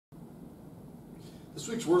This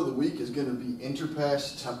week's word of the week is going to be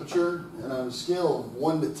Interpass temperature, and on a scale of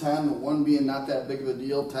 1 to 10, 1 being not that big of a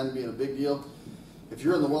deal, 10 being a big deal. If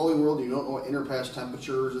you're in the welding world and you don't know what Interpass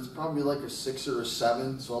temperature is, it's probably like a 6 or a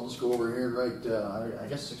 7, so I'll just go over here and write, I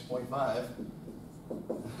guess 6.5.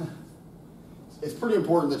 It's pretty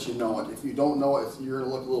important that you know it. If you don't know it, you're going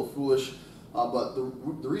to look a little foolish. But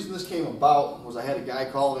the reason this came about was I had a guy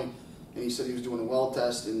call me, and he said he was doing a weld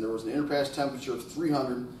test, and there was an Interpass temperature of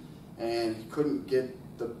 300, and he couldn't get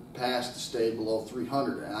the pass to stay below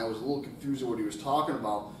 300, and I was a little confused at what he was talking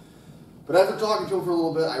about. But after talking to him for a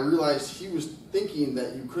little bit, I realized he was thinking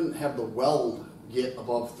that you couldn't have the weld get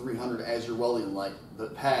above 300 as you're welding, like the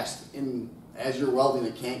pass as you're welding,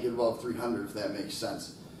 it can't get above 300, if that makes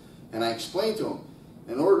sense. And I explained to him,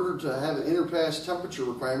 in order to have an Interpass temperature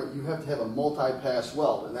requirement, you have to have a multi-pass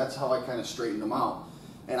weld, and that's how I kind of straightened him out.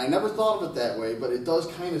 And I never thought of it that way, but it does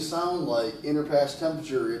kind of sound like Interpass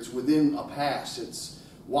temperature. It's within a pass. It's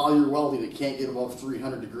while you're welding, it can't get above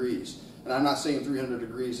 300 degrees. And I'm not saying 300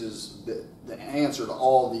 degrees is the answer to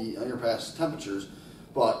all the Interpass temperatures,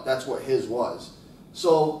 but that's what his was.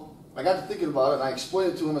 So I got to thinking about it, and I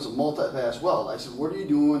explained it to him as a multi-pass weld. I said, "What are you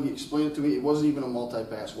doing?" He explained it to me. It wasn't even a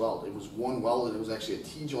multi-pass weld. It was one weld, and it was actually a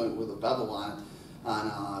T-joint with a bevel on it on,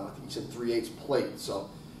 I think he said 3/8 plate. So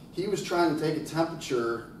he was trying to take a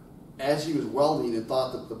temperature as he was welding and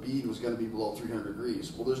thought that the bead was going to be below 300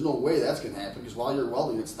 degrees. Well, there's no way that's going to happen, because while you're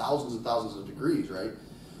welding, it's thousands and thousands of degrees, right?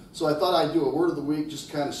 So I thought I'd do a word of the week, just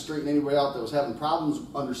to kind of straighten anybody out that was having problems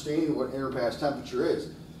understanding what Interpass temperature is.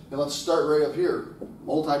 And let's start right up here.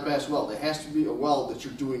 Multi-pass weld. It has to be a weld that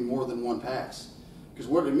you're doing more than one pass. Because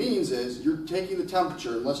what it means is you're taking the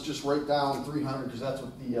temperature, and let's just write down 300, because that's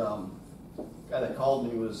what the guy that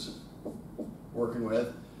called me was working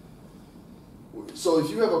with. So if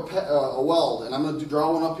you have a weld, and I'm going to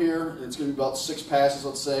draw one up here, and it's going to be about 6 passes,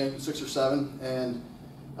 let's say, 6 or 7, and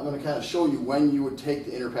I'm going to kind of show you when you would take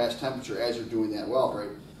the Interpass temperature as you're doing that weld, right?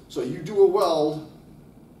 So you do a weld,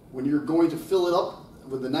 when you're going to fill it up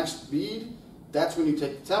with the next bead, that's when you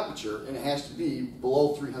take the temperature, and it has to be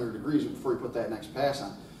below 300 degrees before you put that next pass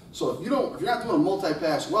on. So if you're not doing a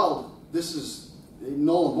multi-pass weld, this is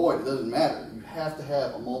null and void. It doesn't matter. You have to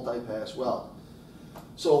have a multi-pass weld.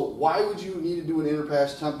 So why would you need to do an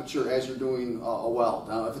Interpass temperature as you're doing a weld?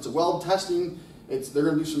 Now, if it's a weld testing, they're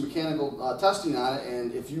going to do some mechanical testing on it,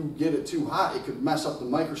 and if you get it too hot, it could mess up the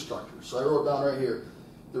microstructure. So I wrote down right here,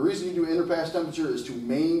 the reason you do Interpass temperature is to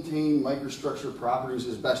maintain microstructure properties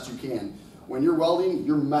as best you can. When you're welding,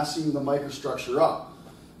 you're messing the microstructure up.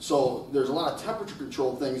 So there's a lot of temperature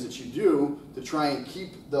control things that you do to try and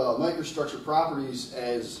keep the microstructure properties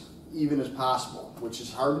as even as possible, which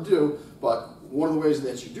is hard to do, but one of the ways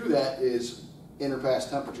that you do that is Interpass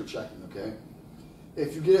temperature checking, okay?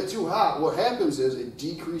 If you get it too hot, what happens is it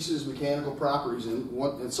decreases mechanical properties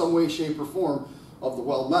in some way, shape, or form of the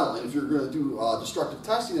weld metal. And if you're going to do destructive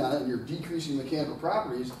testing on it and you're decreasing mechanical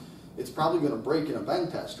properties, it's probably going to break in a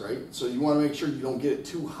bend test, right? So you want to make sure you don't get it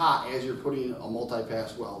too hot as you're putting a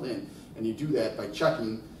multi-pass weld in. And you do that by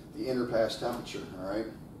checking the Interpass temperature, all right?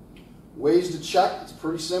 Ways to check, it's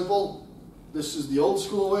pretty simple. This is the old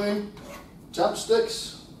school way. Temp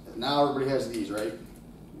sticks, and now everybody has these, right?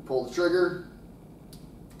 You pull the trigger,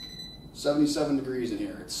 77 degrees in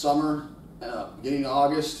here. It's summer, beginning of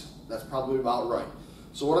August, that's probably about right.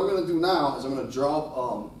 So what I'm going to do now is I'm going to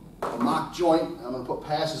draw a mock joint, and I'm going to put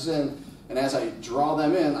passes in, and as I draw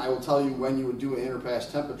them in, I will tell you when you would do an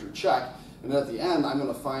Interpass temperature check, and then at the end, I'm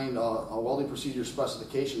going to find a welding procedure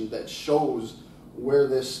specification that shows where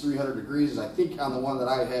this 300 degrees is. I think on the one that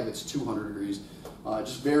I have, it's 200 degrees. It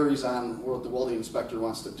just varies on what the welding inspector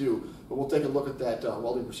wants to do. But we'll take a look at that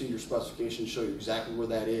welding procedure specification, show you exactly where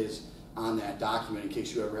that is on that document in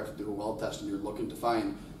case you ever have to do a weld test and you're looking to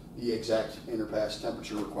find the exact Interpass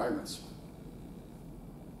temperature requirements.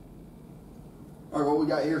 All right, what we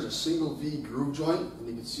got here is a single V groove joint, and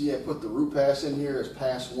you can see I put the root pass in here as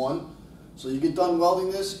pass 1. So you get done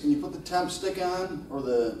welding this, and you put the temp stick on, or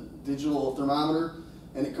the digital thermometer,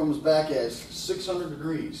 and it comes back as 600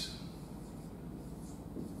 degrees.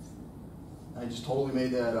 I just totally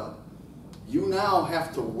made that up. You now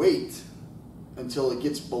have to wait until it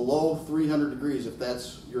gets below 300 degrees, if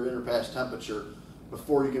that's your Interpass temperature,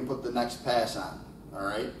 before you can put the next pass on, all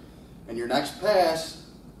right? And your next pass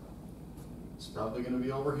is probably going to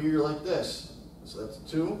be over here like this. So that's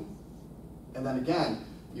 2. And then again,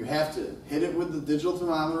 you have to hit it with the digital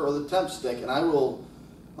thermometer or the temp stick, and I will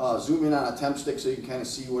zoom in on a temp stick so you can kind of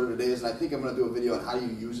see what it is. And I think I'm going to do a video on how you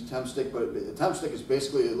use a temp stick, but a temp stick is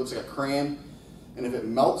basically, it looks like a crayon, and if it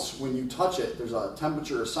melts when you touch it, there's a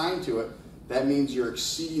temperature assigned to it. That means you're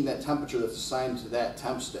exceeding that temperature that's assigned to that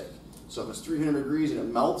temp stick. So if it's 300 degrees and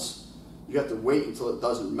it melts, you have to wait until it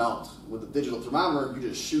doesn't melt. With the digital thermometer, you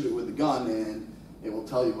just shoot it with the gun and it will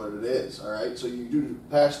tell you what it is. All right, so you do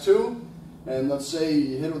pass 2, and let's say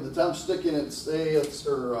you hit it with the temp stick and the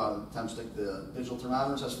digital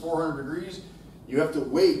thermometer says 400 degrees. You have to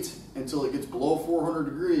wait until it gets below 400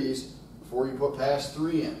 degrees before you put pass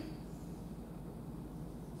 3 in.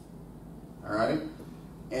 All right,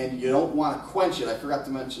 and you don't want to quench it. I forgot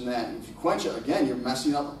to mention that. If you quench it, again, you're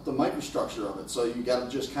messing up the microstructure of it. So you got to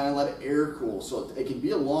just kind of let it air cool. So it can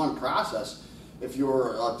be a long process if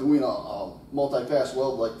you're doing a multi-pass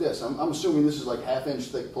weld like this. I'm assuming this is like 1/2 inch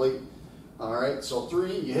thick plate. All right, so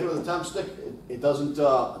 3, you hit it with a temp stick. It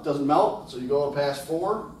doesn't melt. So you go to pass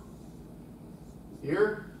 4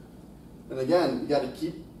 here, and again, you got to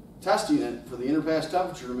keep testing it for the interpass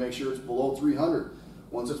temperature to make sure it's below 300.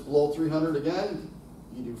 Once it's below 300 again,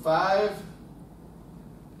 you do 5,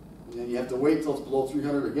 and then you have to wait till it's below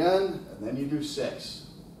 300 again, and then you do 6.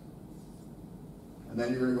 And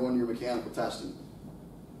then you're going to go into your mechanical testing.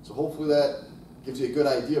 So hopefully that gives you a good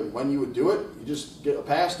idea of when you would do it. You just get a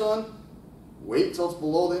pass done, wait till it's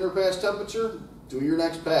below the interpass temperature, do your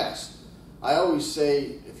next pass. I always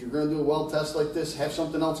say, if you're going to do a weld test like this, have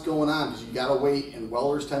something else going on, because you got to wait, and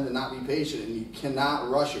welders tend to not be patient, and you cannot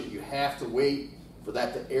rush it. You have to wait for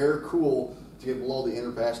that to air cool to get below the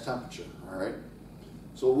interpass temperature. All right.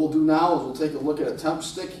 So what we'll do now is we'll take a look at a temp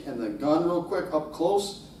stick and the gun real quick up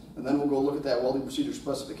close, and then we'll go look at that welding procedure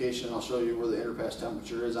specification, and I'll show you where the interpass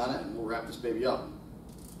temperature is on it, and we'll wrap this baby up.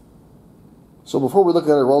 So before we look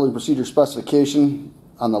at our welding procedure specification,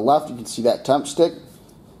 on the left you can see that temp stick.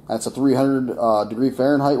 That's a 300 degree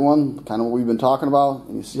Fahrenheit one, kind of what we've been talking about.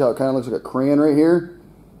 And you see how it kind of looks like a crayon right here?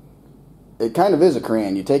 It kind of is a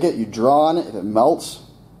crayon. You take it, you draw on it. If it melts,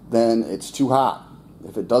 then it's too hot.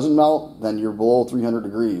 If it doesn't melt, then you're below 300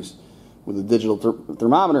 degrees. With the digital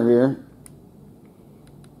thermometer here,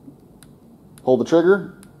 hold the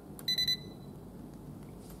trigger,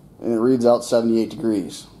 and it reads out 78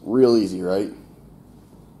 degrees. Real easy, right?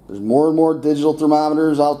 There's more and more digital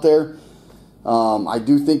thermometers out there. I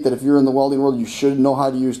do think that if you're in the welding world, you should know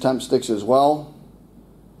how to use temp sticks as well.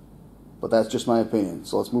 But that's just my opinion.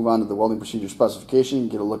 So let's move on to the welding procedure specification,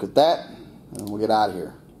 get a look at that, and we'll get out of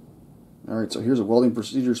here. Alright, so here's a welding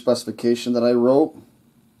procedure specification that I wrote.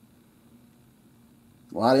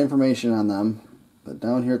 A lot of information on them. But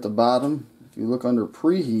down here at the bottom, if you look under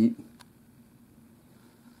preheat,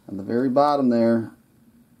 on the very bottom there,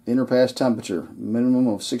 interpass temperature, minimum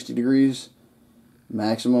of 60 degrees,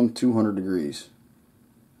 maximum 200 degrees.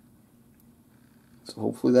 So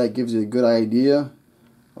hopefully that gives you a good idea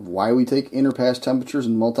of why we take interpass temperatures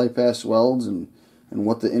in multi-pass welds, and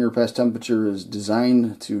what the interpass temperature is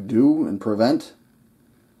designed to do and prevent.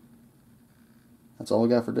 That's all I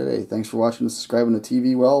got for today. Thanks for watching and subscribing to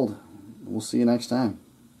TV Weld. We'll see you next time.